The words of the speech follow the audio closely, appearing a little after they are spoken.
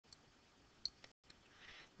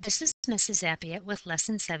This is Mrs. Zappia with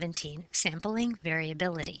Lesson 17, Sampling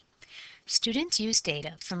Variability. Students use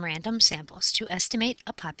data from random samples to estimate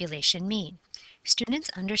a population mean. Students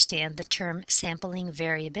understand the term sampling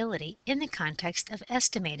variability in the context of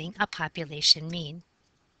estimating a population mean.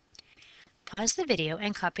 Pause the video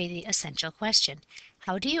and copy the essential question.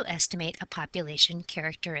 How do you estimate a population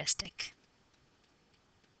characteristic?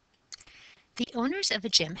 The owners of a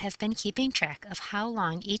gym have been keeping track of how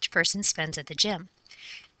long each person spends at the gym.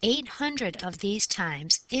 800 of these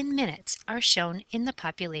times in minutes are shown in the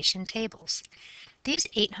population tables. These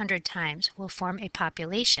 800 times will form a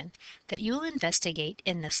population that you will investigate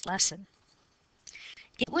in this lesson.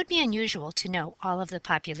 It would be unusual to know all of the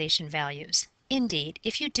population values. Indeed,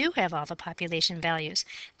 if you do have all the population values,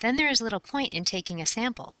 then there is little point in taking a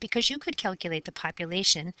sample because you could calculate the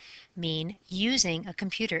population mean using a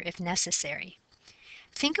computer if necessary.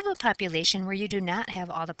 Think of a population where you do not have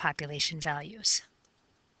all the population values.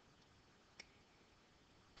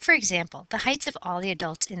 For example, the heights of all the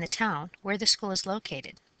adults in the town where the school is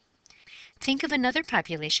located. Think of another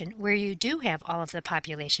population where you do have all of the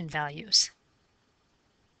population values.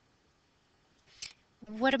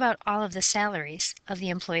 What about all of the salaries of the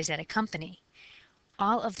employees at a company?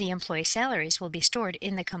 All of the employee salaries will be stored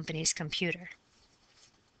in the company's computer.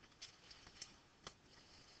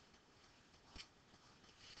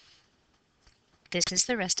 This is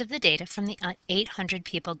the rest of the data from the 800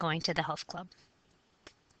 people going to the health club.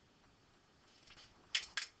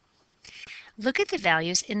 Look at the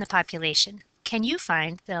values in the population. Can you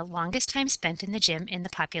find the longest time spent in the gym in the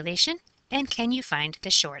population? And can you find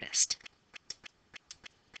the shortest?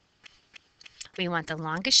 We want the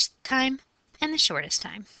longest time and the shortest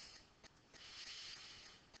time.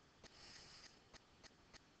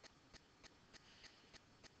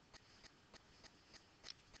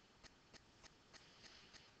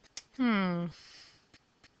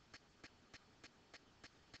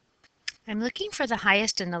 I'm looking for the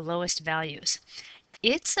highest and the lowest values.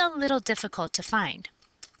 It's a little difficult to find.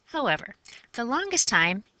 However, the longest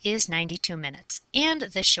time is 92 minutes and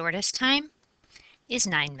the shortest time is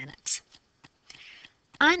 9 minutes.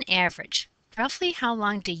 On average, roughly how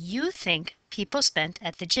long do you think people spent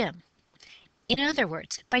at the gym? In other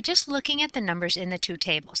words, by just looking at the numbers in the two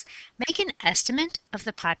tables, make an estimate of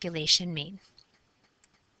the population mean.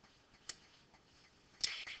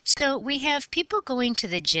 So we have people going to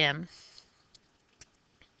the gym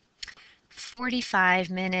 45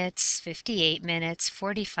 minutes, 58 minutes,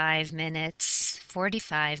 45 minutes,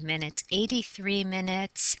 45 minutes, 83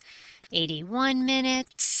 minutes, 81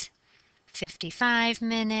 minutes, 55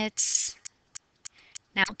 minutes.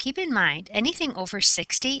 Now keep in mind, anything over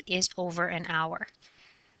 60 is over an hour.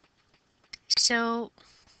 So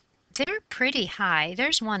they're pretty high.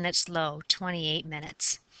 There's one that's low, 28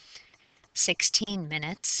 minutes, 16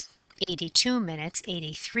 minutes, 82 minutes,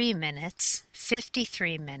 83 minutes,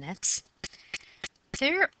 53 minutes.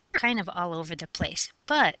 They're kind of all over the place,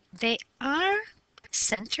 but they are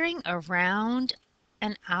centering around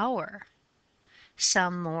an hour.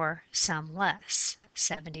 Some more, some less.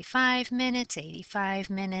 75 minutes, 85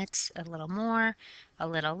 minutes, a little more, a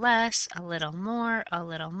little less, a little more, a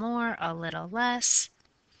little more, a little less.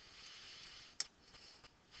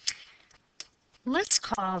 Let's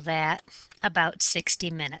call that about 60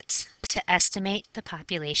 minutes to estimate the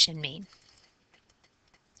population mean.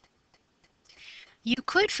 You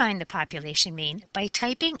could find the population mean by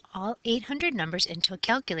typing all 800 numbers into a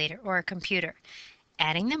calculator or a computer,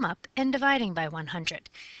 adding them up and dividing by 100.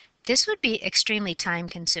 This would be extremely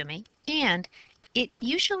time-consuming, and it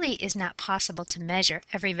usually is not possible to measure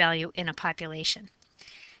every value in a population.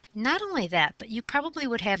 Not only that, but you probably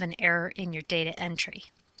would have an error in your data entry.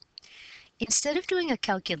 Instead of doing a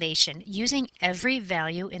calculation using every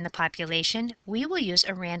value in the population, we will use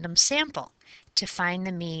a random sample to find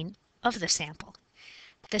the mean of the sample.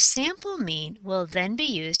 The sample mean will then be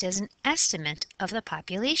used as an estimate of the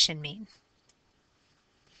population mean.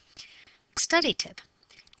 Study tip.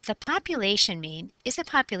 The population mean is a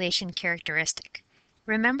population characteristic.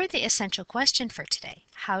 Remember the essential question for today.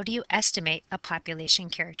 How do you estimate a population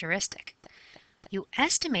characteristic? You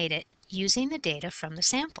estimate it using the data from the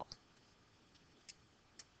sample.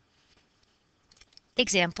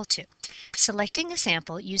 Example 2. Selecting a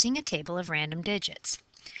sample using a table of random digits.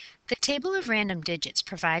 The table of random digits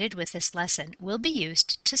provided with this lesson will be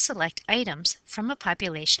used to select items from a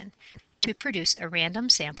population to produce a random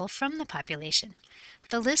sample from the population.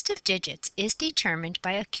 The list of digits is determined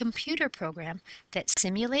by a computer program that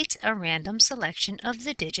simulates a random selection of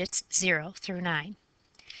the digits 0 through 9.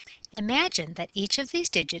 Imagine that each of these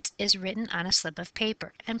digits is written on a slip of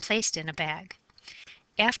paper and placed in a bag.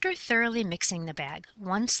 After thoroughly mixing the bag,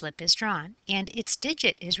 one slip is drawn, and its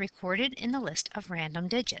digit is recorded in the list of random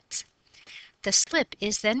digits. The slip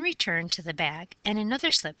is then returned to the bag, and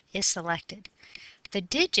another slip is selected. The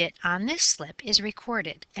digit on this slip is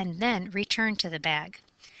recorded and then returned to the bag.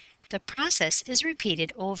 The process is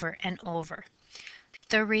repeated over and over.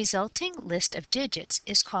 The resulting list of digits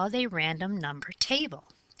is called a random number table.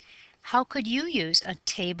 How could you use a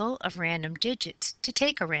table of random digits to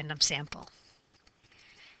take a random sample?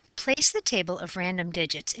 Place the table of random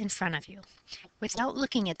digits in front of you. Without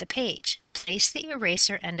looking at the page, place the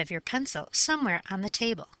eraser end of your pencil somewhere on the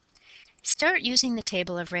table. Start using the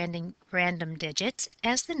table of random digits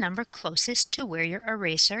as the number closest to where your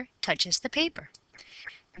eraser touches the paper.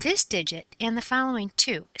 This digit and the following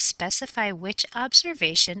two specify which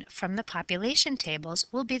observation from the population tables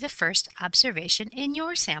will be the first observation in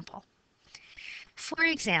your sample. For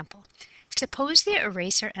example, suppose the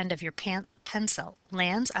eraser end of your pencil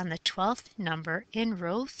lands on the 12th number in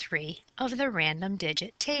row 3 of the random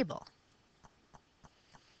digit table.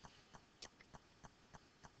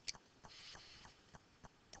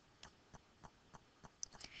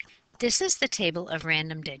 This is the table of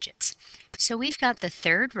random digits. So we've got the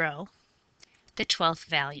third row, the 12th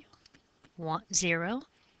value, 0,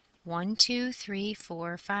 1, 2, 3,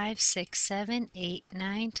 4, 5, 6, 7, 8,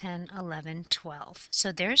 9, 10, 11, 12.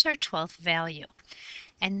 So there's our 12th value.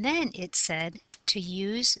 And then it said to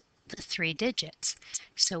use the 3 digits.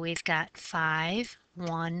 So we've got 5,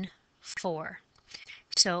 1, 4.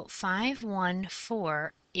 So 5, 1,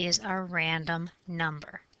 4 is our random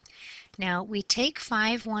number. Now we take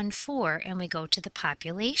 5, 1, 4 and we go to the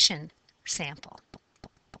population sample.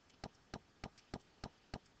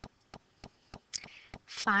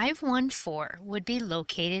 5, 1, 4 would be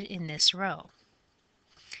located in this row.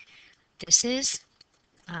 This is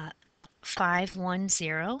 5, 1,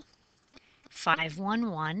 0, 5,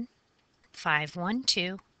 1, 1, 5, 1,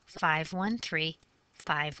 2, 5, 1, 3,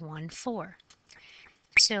 5, 1, 4.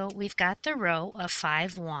 So we've got the row of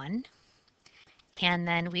 5, 1, and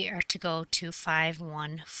then we are to go to 5,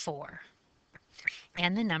 1, 4,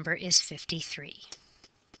 and the number is 53.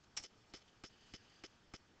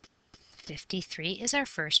 53 is our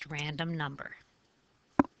first random number.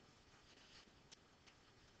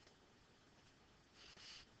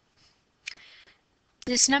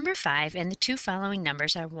 This number 5 and the two following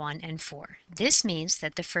numbers are 1 and 4. This means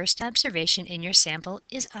that the first observation in your sample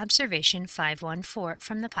is observation 514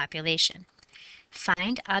 from the population.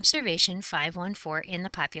 Find observation 514 in the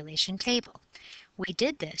population table. We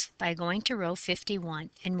did this by going to row 51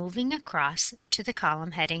 and moving across to the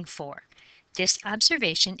column heading 4. This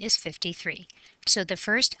observation is 53, so the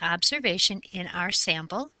first observation in our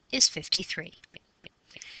sample is 53.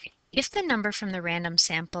 If the number from the random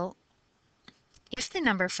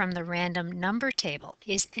number table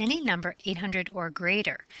is any number 800 or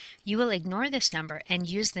greater, you will ignore this number and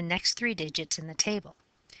use the next 3 digits in the table.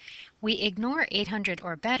 We ignore 800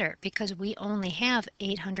 or better because we only have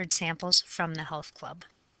 800 samples from the health club.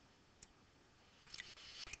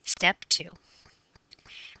 Step 2.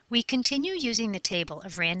 We continue using the table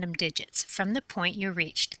of random digits from the point you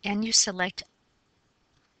reached, and you select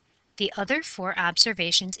the other 4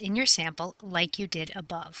 observations in your sample like you did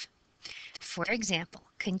above. For example,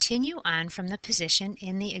 continue on from the position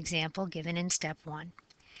in the example given in step 1.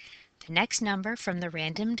 The next number from the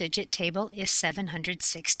random digit table is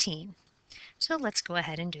 716. So let's go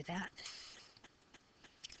ahead and do that.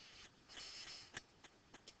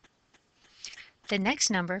 The next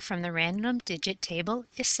number from the random digit table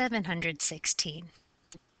is 716.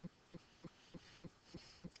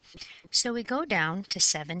 So we go down to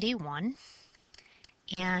 71,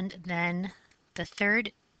 and then the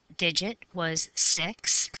third digit was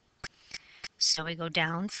 6. So we go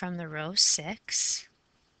down from the row 6,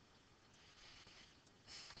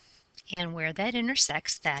 and where that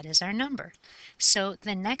intersects, that is our number. So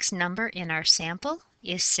the next number in our sample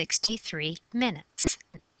is 63 minutes.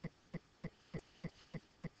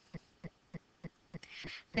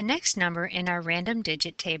 The next number in our random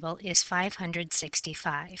digit table is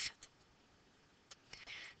 565.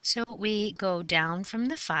 So we go down from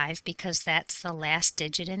the 5 because that's the last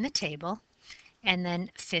digit in the table, and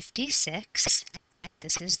then 56,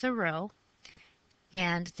 this is the row,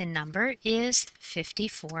 and the number is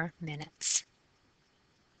 54 minutes.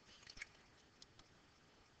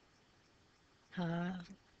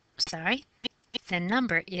 The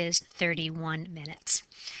number is 31 minutes.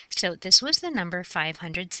 So this was the number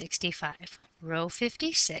 565, row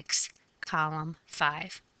 56, column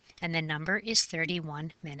 5, and the number is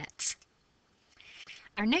 31 minutes.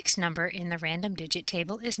 Our next number in the random digit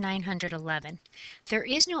table is 911. There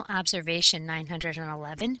is no observation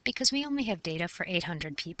 911 because we only have data for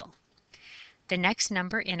 800 people. The next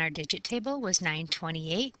number in our digit table was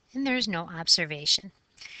 928, and there is no observation.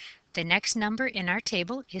 The next number in our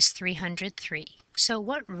table is 303. So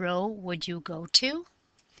what row would you go to?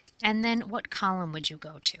 And then what column would you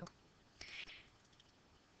go to?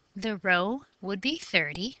 The row would be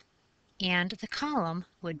 30, and the column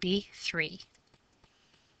would be 3.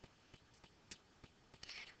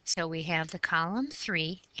 So we have the column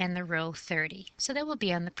 3 and the row 30. So that will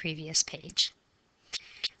be on the previous page.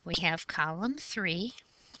 We have column 3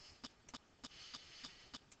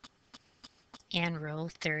 and row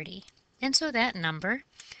 30. And so that number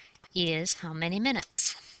is how many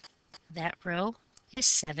minutes? That row is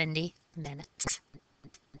 70 minutes.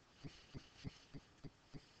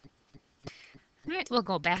 All right, we'll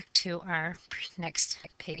go back to our next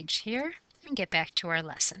page here and get back to our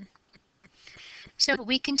lesson. So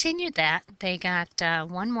we continued that. They got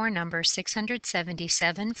one more number,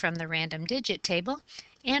 677, from the random digit table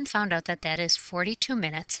and found out that that is 42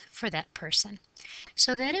 minutes for that person.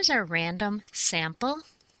 So that is our random sample.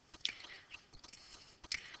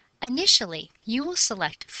 Initially, you will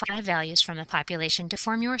select 5 values from the population to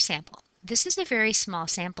form your sample. This is a very small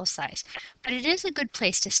sample size, but it is a good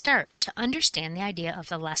place to start to understand the idea of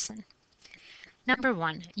the lesson. Number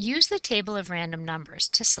 1, use the table of random numbers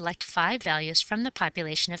to select 5 values from the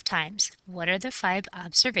population of times. What are the 5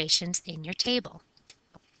 observations in your table?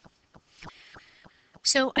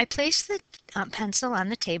 So I place the pencil on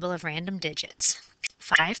the table of random digits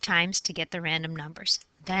 5 times to get the random numbers.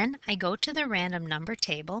 Then I go to the random number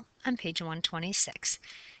table on page 126.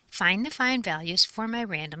 Find the 5 values for my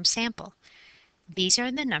random sample. These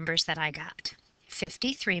are the numbers that I got.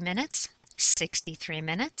 53 minutes, 63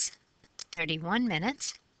 minutes, 31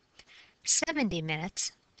 minutes, 70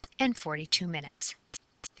 minutes, and 42 minutes.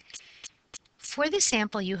 For the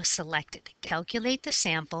sample you selected, calculate the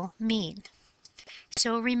sample mean.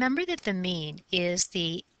 So remember that the mean is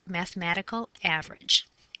the mathematical average.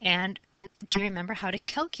 And do you remember how to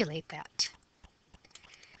calculate that?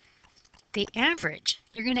 The average,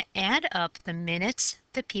 you're going to add up the minutes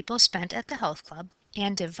the people spent at the health club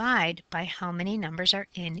and divide by how many numbers are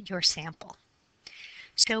in your sample.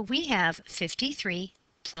 So we have 53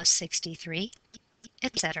 plus 63,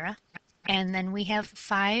 etc. And then we have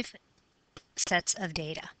 5 sets of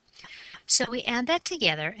data. So we add that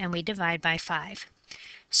together and we divide by 5.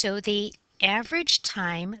 So the average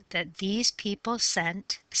time that these people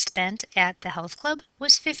spent at the health club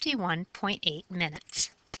was 51.8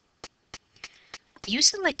 minutes. You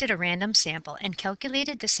selected a random sample and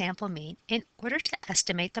calculated the sample mean in order to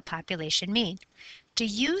estimate the population mean. Do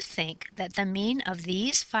you think that the mean of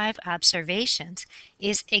these 5 observations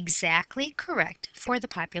is exactly correct for the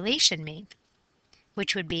population mean,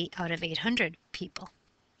 which would be out of 800 people?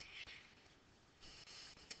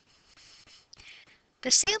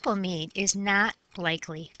 The sample mean is not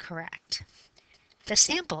likely correct. The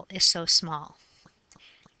sample is so small.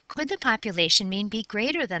 Could the population mean be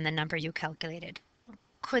greater than the number you calculated?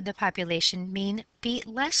 Could the population mean be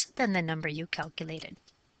less than the number you calculated?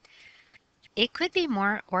 It could be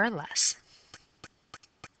more or less.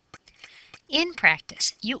 In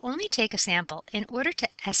practice, you only take a sample in order to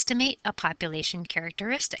estimate a population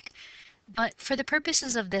characteristic. But for the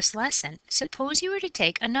purposes of this lesson, suppose you were to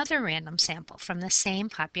take another random sample from the same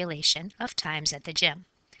population of times at the gym.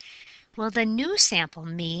 Will the new sample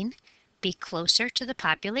mean be closer to the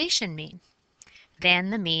population mean than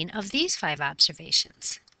the mean of these 5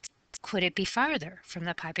 observations? Could it be farther from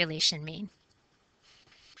the population mean?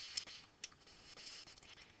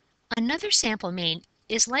 Another sample mean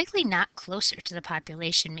is likely not closer to the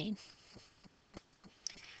population mean.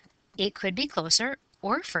 It could be closer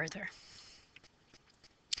or further.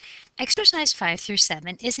 Exercise 5 through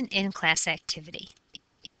 7 is an in-class activity.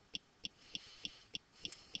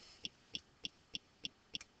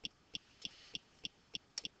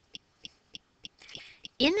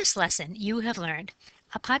 In this lesson, you have learned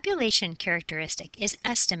a population characteristic is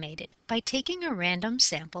estimated by taking a random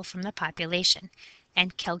sample from the population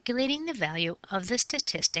and calculating the value of the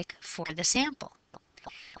statistic for the sample.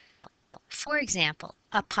 For example,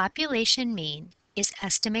 a population mean is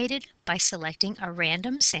estimated by selecting a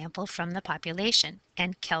random sample from the population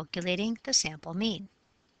and calculating the sample mean.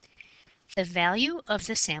 The value of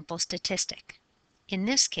the sample statistic, in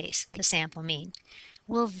this case the sample mean,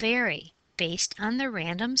 will vary based on the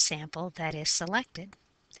random sample that is selected.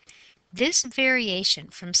 This variation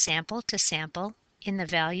from sample to sample in the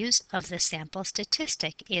values of the sample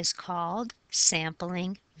statistic is called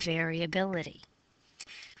sampling variability.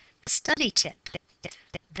 Study tip.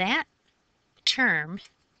 That term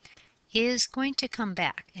is going to come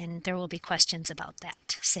back, and there will be questions about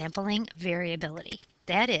that. Sampling variability.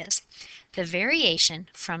 That is, the variation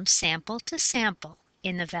from sample to sample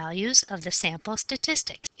in the values of the sample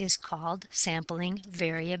statistics is called sampling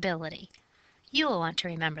variability. You will want to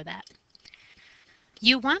remember that.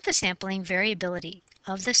 You want the sampling variability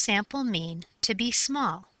of the sample mean to be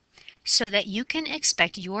small so that you can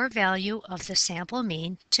expect your value of the sample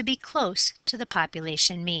mean to be close to the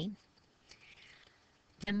population mean.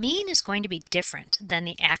 The mean is going to be different than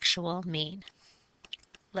the actual mean.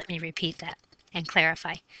 Let me repeat that and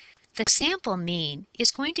clarify. The sample mean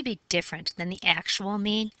is going to be different than the actual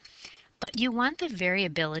mean, but you want the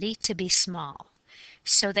variability to be small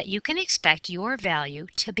so that you can expect your value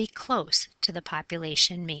to be close to the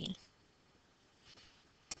population mean.